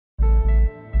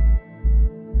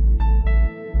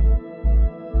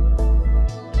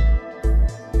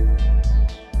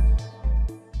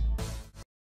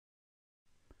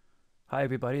Hi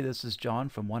everybody, this is John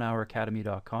from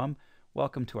OneHourAcademy.com.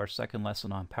 Welcome to our second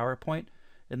lesson on PowerPoint.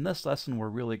 In this lesson we're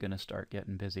really going to start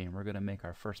getting busy and we're going to make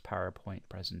our first PowerPoint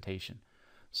presentation.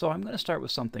 So I'm going to start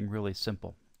with something really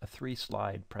simple, a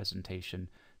 3-slide presentation,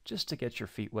 just to get your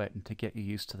feet wet and to get you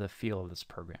used to the feel of this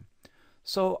program.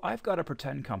 So I've got a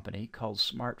pretend company called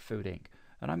Smart Food Inc.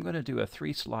 and I'm going to do a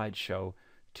 3-slide show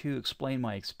to explain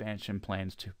my expansion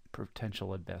plans to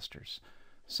potential investors.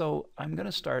 So I'm going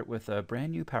to start with a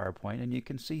brand new PowerPoint, and you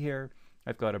can see here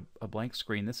I've got a blank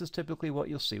screen. This is typically what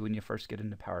you'll see when you first get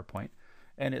into PowerPoint,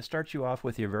 and it starts you off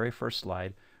with your very first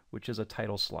slide, which is a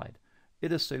title slide.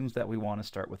 It assumes that we want to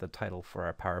start with a title for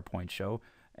our PowerPoint show,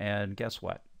 and guess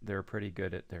what? They're pretty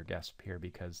good at their guess here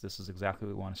because this is exactly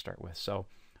what we want to start with. So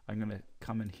I'm going to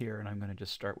come in here and I'm going to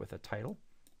just start with a title,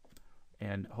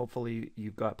 and hopefully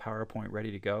you've got PowerPoint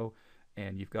ready to go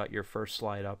and you've got your first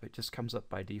slide up. It just comes up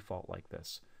by default like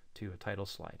this to a title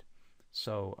slide.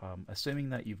 So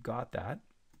assuming that you've got that,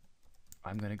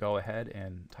 I'm going to go ahead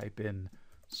and type in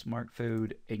Smart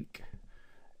Food Inc.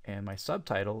 and my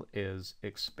subtitle is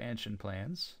Expansion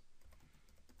Plans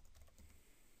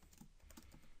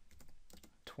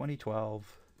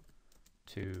 2012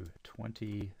 to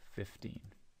 2015.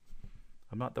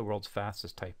 I'm not the world's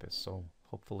fastest typist, so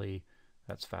hopefully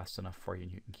that's fast enough for you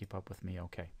and you can keep up with me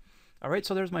okay. Alright,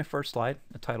 so there's my first slide,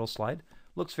 a title slide.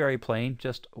 Looks very plain,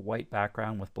 just a white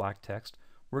background with black text.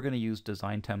 We're going to use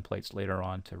design templates later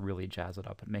on to really jazz it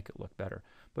up and make it look better.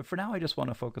 But for now I just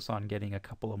want to focus on getting a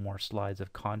couple of more slides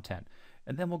of content,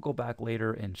 and then we'll go back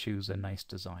later and choose a nice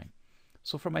design.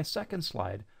 So for my second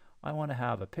slide, I want to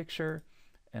have a picture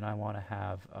and I want to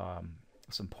have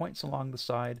some points along the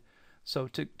side. So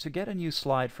to get a new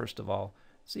slide, first of all,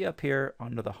 see up here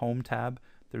under the Home tab,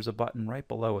 there's a button right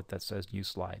below it that says New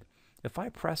Slide. If I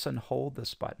press and hold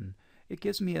this button, it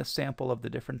gives me a sample of the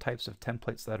different types of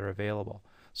templates that are available.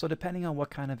 So depending on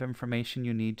what kind of information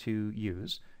you need to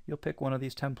use, you'll pick one of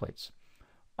these templates.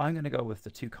 I'm going to go with the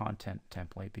To Content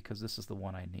template because this is the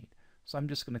one I need. So I'm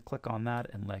just going to click on that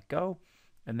and let go,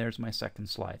 and there's my second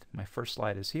slide. My first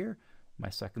slide is here, my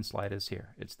second slide is here.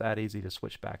 It's that easy to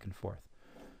switch back and forth.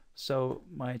 So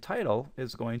my title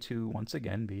is going to once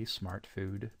again be Smart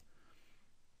Food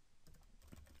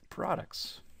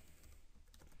Products.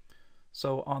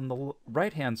 So on the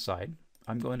right hand side,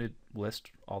 I'm going to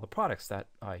list all the products that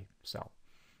I sell.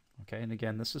 Okay, and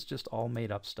again, this is just all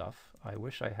made up stuff. I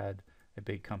wish I had a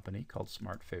big company called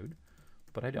Smart Food,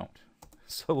 but I don't.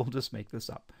 So we'll just make this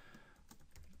up.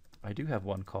 I do have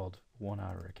one called 1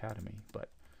 Hour Academy, but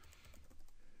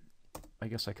I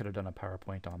guess I could have done a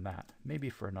PowerPoint on that, maybe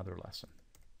for another lesson.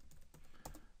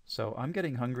 So I'm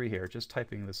getting hungry here, just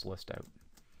typing this list out.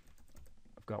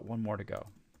 I've got one more to go.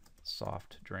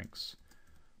 Soft drinks.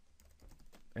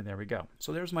 And there we go.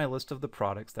 So there's my list of the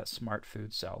products that Smart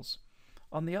Food sells.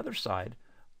 On the other side,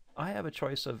 I have a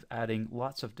choice of adding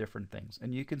lots of different things.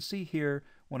 And you can see here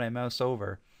when I mouse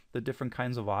over the different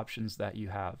kinds of options that you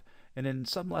have. And in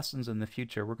some lessons in the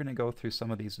future, we're going to go through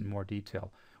some of these in more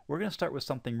detail. We're going to start with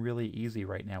something really easy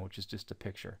right now, which is just a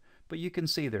picture. But you can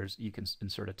see you can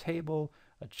insert a table,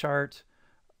 a chart,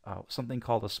 something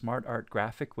called a Smart Art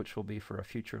graphic, which will be for a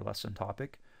future lesson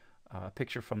topic, a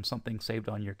picture from something saved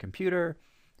on your computer,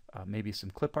 maybe some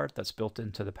clip art that's built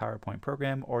into the PowerPoint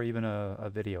program, or even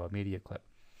a video, a media clip.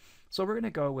 So we're going to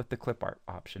go with the clip art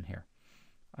option here.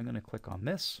 I'm going to click on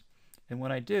this, and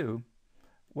when I do,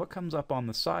 what comes up on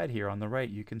the side here on the right,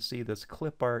 you can see this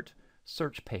clip art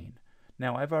search pane.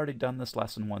 Now I've already done this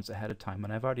lesson once ahead of time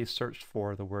and I've already searched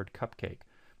for the word cupcake,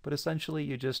 but essentially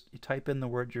you type in the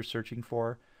word you're searching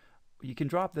for. You can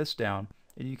drop this down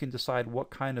and you can decide what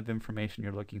kind of information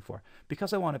you're looking for.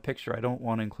 Because I want a picture, I don't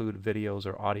want to include videos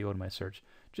or audio in my search,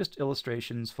 just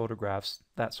illustrations, photographs,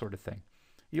 that sort of thing.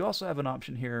 You also have an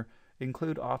option here,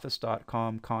 include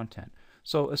office.com content.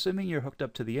 So assuming you're hooked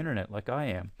up to the internet like I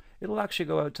am, it'll actually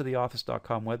go out to the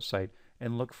office.com website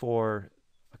and look for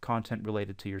content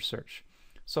related to your search.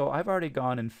 So I've already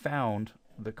gone and found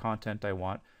the content I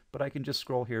want, but I can just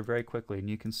scroll here very quickly and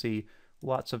you can see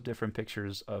lots of different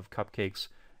pictures of cupcakes,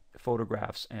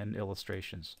 photographs, and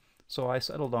illustrations. So I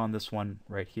settled on this one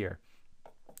right here.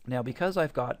 Now because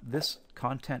I've got this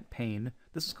content pane,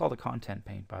 this is called a content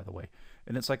pane by the way,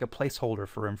 and it's like a placeholder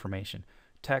for information,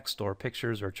 text or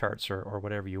pictures or charts or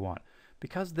whatever you want.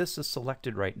 Because this is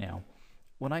selected right now,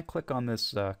 when I click on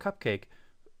this cupcake,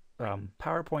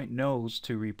 PowerPoint knows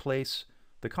to replace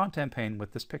the content pane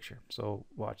with this picture. So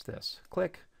watch this.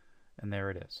 Click, and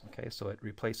there it is. Okay, so it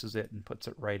replaces it and puts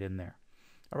it right in there.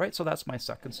 All right, so that's my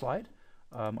second slide.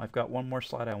 I've got one more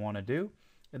slide I want to do,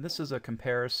 and this is a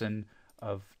comparison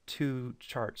of two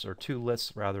charts, or two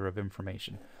lists rather, of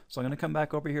information. So I'm going to come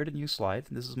back over here to new slide.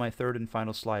 This is my third and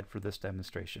final slide for this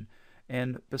demonstration.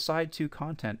 And beside to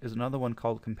content is another one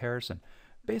called comparison.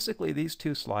 Basically, these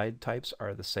two slide types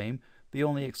are the same. The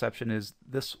only exception is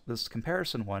this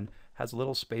comparison one has a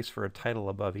little space for a title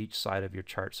above each side of your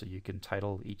chart, so you can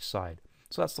title each side.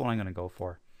 So that's the one I'm going to go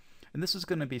for. And this is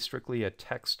going to be strictly a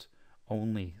text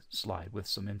only slide with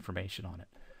some information on it.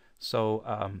 So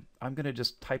I'm going to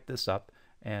just type this up,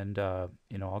 and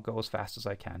I'll go as fast as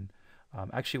I can.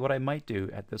 Actually, what I might do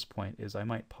at this point is I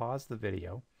might pause the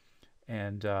video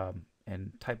and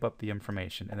type up the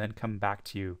information and then come back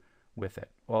to you with it.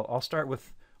 Well, I'll start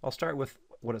with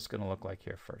what it's going to look like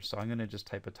here first. So I'm going to just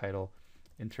type a title,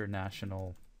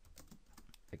 International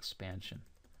Expansion.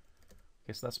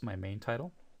 Okay, so that's my main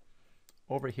title.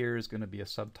 Over here is going to be a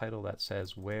subtitle that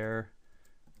says where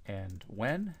and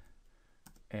when.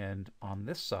 And on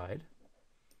this side,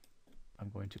 I'm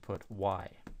going to put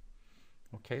why.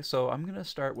 Okay, so I'm going to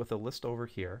start with a list over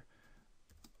here.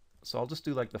 So I'll just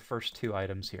do like the first two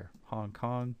items here. Hong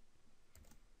Kong,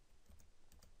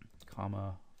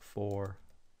 comma, 4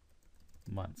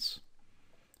 months.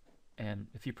 And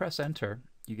if you press enter,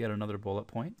 you get another bullet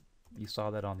point. You saw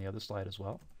that on the other slide as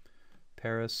well.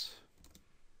 Paris,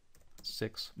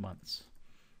 6 months.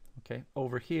 Okay,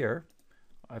 over here,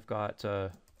 I've got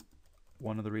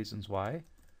one of the reasons why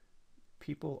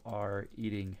people are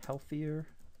eating healthier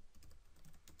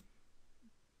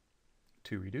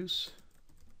to reduce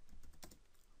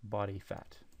body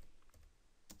fat.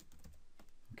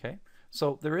 Okay,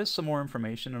 so there is some more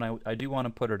information, and I do want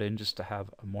to put it in just to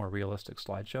have a more realistic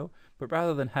slideshow, but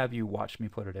rather than have you watch me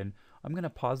put it in, I'm going to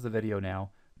pause the video now,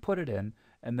 put it in,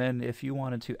 and then if you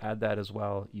wanted to add that as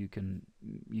well, you can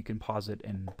pause it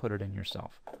and put it in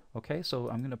yourself. Okay, so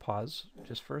I'm going to pause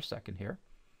just for a second here.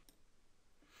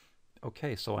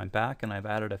 Okay, so I'm back and I've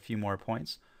added a few more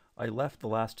points. I left the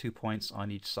last 2 points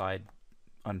on each side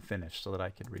unfinished so that I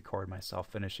could record myself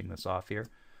finishing this off here.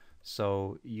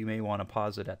 So you may want to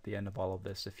pause it at the end of all of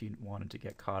this if you wanted to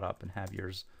get caught up and have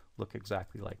yours look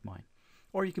exactly like mine.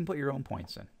 Or you can put your own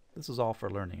points in. This is all for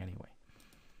learning anyway.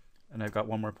 And I've got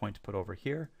one more point to put over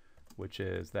here, which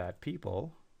is that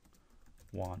people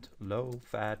want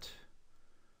low-fat,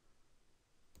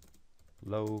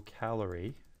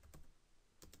 low-calorie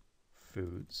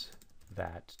foods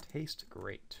that taste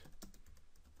great.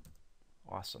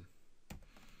 Awesome.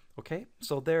 Okay,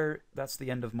 so that's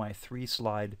the end of my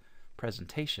 3-slide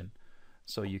presentation.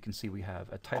 So you can see we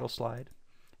have a title slide,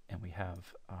 and we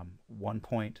have one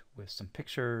point with some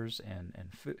pictures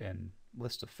and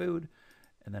list of food,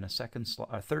 and then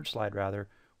a third slide rather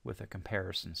with a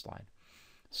comparison slide.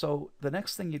 So the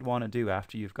next thing you'd want to do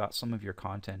after you've got some of your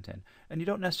content in, and you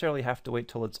don't necessarily have to wait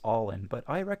till it's all in, but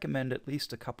I recommend at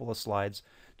least a couple of slides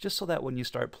just so that when you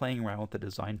start playing around with the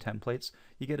design templates,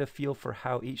 you get a feel for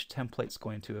how each template's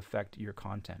going to affect your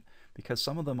content, because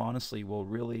some of them honestly will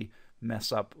really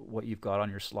mess up what you've got on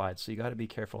your slides. So you got to be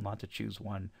careful not to choose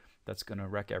one that's going to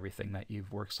wreck everything that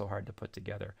you've worked so hard to put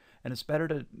together. And it's better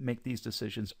to make these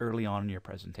decisions early on in your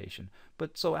presentation.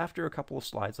 But so after a couple of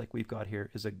slides like we've got here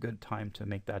is a good time to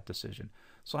make that decision.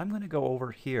 So I'm going to go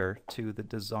over here to the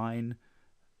design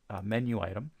menu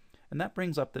item, and that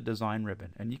brings up the design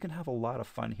ribbon, and you can have a lot of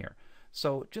fun here.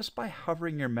 So just by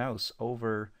hovering your mouse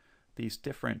over these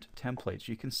different templates,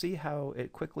 you can see how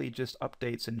it quickly just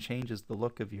updates and changes the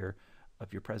look of your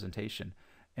presentation.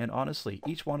 And honestly,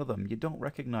 each one of them, you don't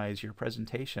recognize your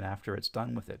presentation after it's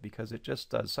done with it, because it just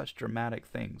does such dramatic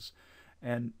things.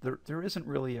 And there isn't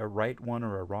really a right one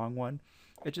or a wrong one.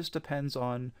 It just depends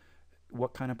on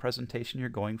what kind of presentation you're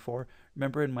going for.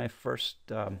 Remember in my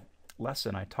first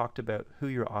lesson, I talked about who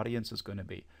your audience is going to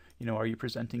be. You know, are you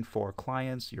presenting for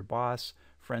clients, your boss,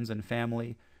 friends and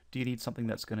family? Do you need something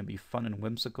that's going to be fun and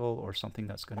whimsical, or something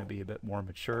that's going to be a bit more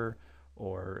mature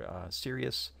or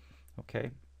serious?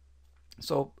 Okay.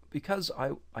 So because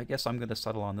I guess I'm going to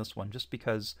settle on this one just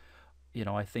because, you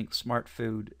know, I think smart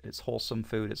food is wholesome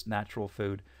food, it's natural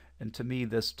food, and to me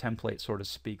this template sort of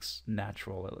speaks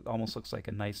natural. It almost looks like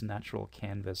a nice natural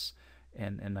canvas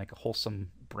and like a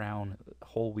wholesome brown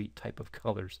whole wheat type of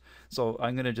colors. So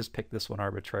I'm going to just pick this one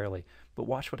arbitrarily. But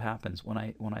watch what happens when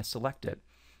I select it.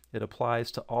 It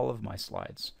applies to all of my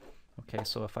slides. Okay,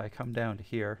 so if I come down to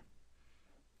here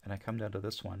and I come down to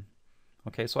this one,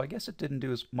 okay, so I guess it didn't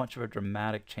do as much of a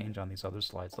dramatic change on these other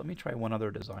slides. Let me try one other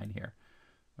design here.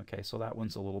 Okay, so that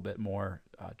one's a little bit more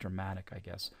dramatic, I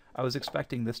guess. I was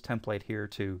expecting this template here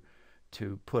to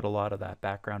put a lot of that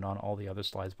background on all the other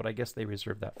slides, but I guess they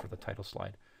reserved that for the title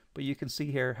slide. But you can see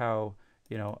here how,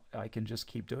 you know, I can just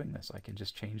keep doing this. I can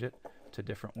just change it to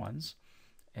different ones,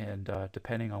 and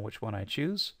depending on which one I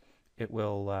choose, it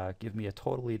will give me a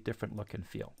totally different look and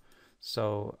feel.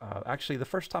 So actually, the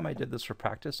first time I did this for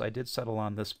practice, I did settle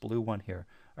on this blue one here.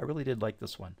 I really did like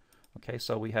this one. Okay,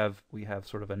 so we have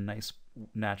sort of a nice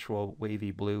natural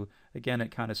wavy blue. Again,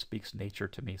 it kind of speaks nature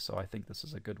to me, so I think this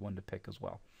is a good one to pick as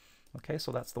well. Okay,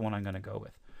 so that's the one I'm going to go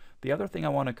with. The other thing I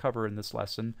want to cover in this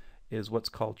lesson is what's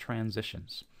called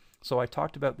transitions. So I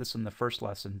talked about this in the first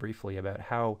lesson briefly about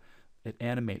how it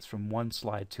animates from one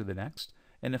slide to the next.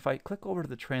 And if I click over to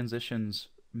the transitions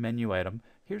menu item,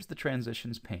 here's the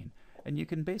transitions pane. And you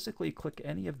can basically click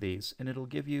any of these and it'll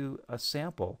give you a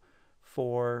sample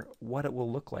for what it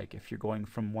will look like if you're going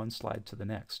from one slide to the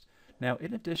next. Now,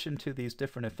 in addition to these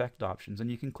different effect options, and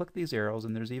you can click these arrows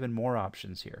and there's even more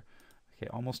options here. Okay,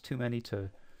 almost too many to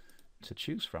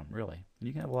choose from, really. And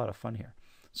you can have a lot of fun here.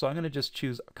 So I'm going to just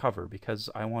choose cover because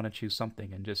I want to choose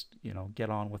something and just, you know, get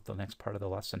on with the next part of the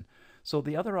lesson. So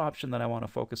the other option that I want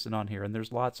to focus in on here, and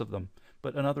there's lots of them,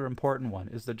 but another important one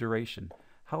is the duration.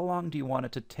 How long do you want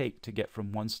it to take to get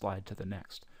from one slide to the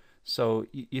next? So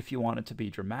if you want it to be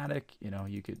dramatic, you know,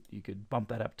 you could bump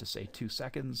that up to say 2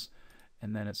 seconds,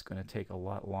 and then it's going to take a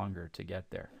lot longer to get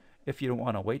there. If you don't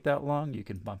want to wait that long, you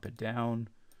can bump it down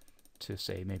to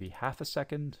say maybe half a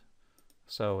second.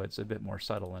 So it's a bit more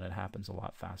subtle and it happens a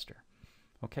lot faster.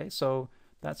 Okay, so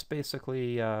that's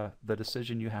basically the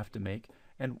decision you have to make.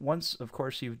 And once, of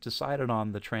course, you've decided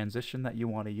on the transition that you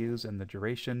want to use and the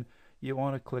duration, you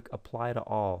want to click Apply to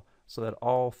All so that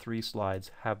all 3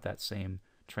 slides have that same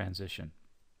transition.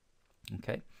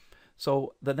 Okay,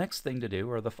 so the next thing to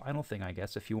do, or the final thing, I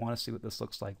guess, if you want to see what this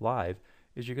looks like live,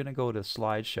 is you're going to go to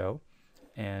Slideshow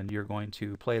and you're going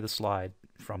to play the slide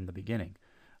from the beginning.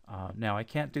 Now I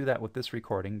can't do that with this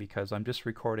recording because I'm just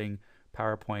recording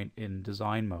PowerPoint in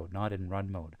design mode, not in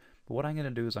run mode. But what I'm going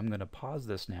to do is I'm going to pause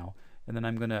this now, and then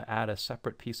I'm going to add a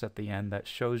separate piece at the end that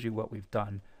shows you what we've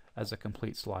done as a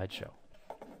complete slideshow.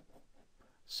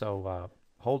 So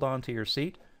hold on to your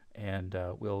seat, and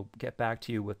we'll get back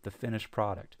to you with the finished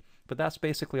product. But that's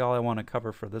basically all I want to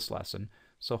cover for this lesson.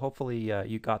 So hopefully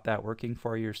you got that working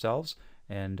for yourselves,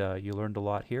 and you learned a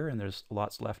lot here, and there's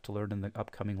lots left to learn in the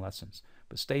upcoming lessons.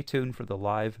 But stay tuned for the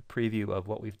live preview of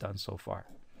what we've done so far.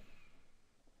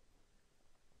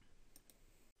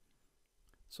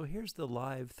 So here's the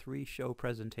live 3-show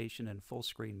presentation in full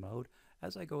screen mode.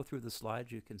 As I go through the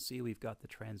slides, you can see we've got the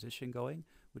transition going,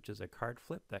 which is a card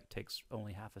flip that takes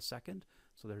only half a second.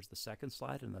 So there's the second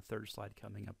slide and the third slide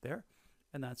coming up there.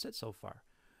 And that's it so far.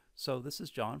 So this is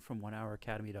John from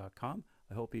OneHourAcademy.com.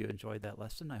 I hope you enjoyed that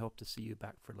lesson. I hope to see you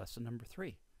back for lesson number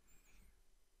 3.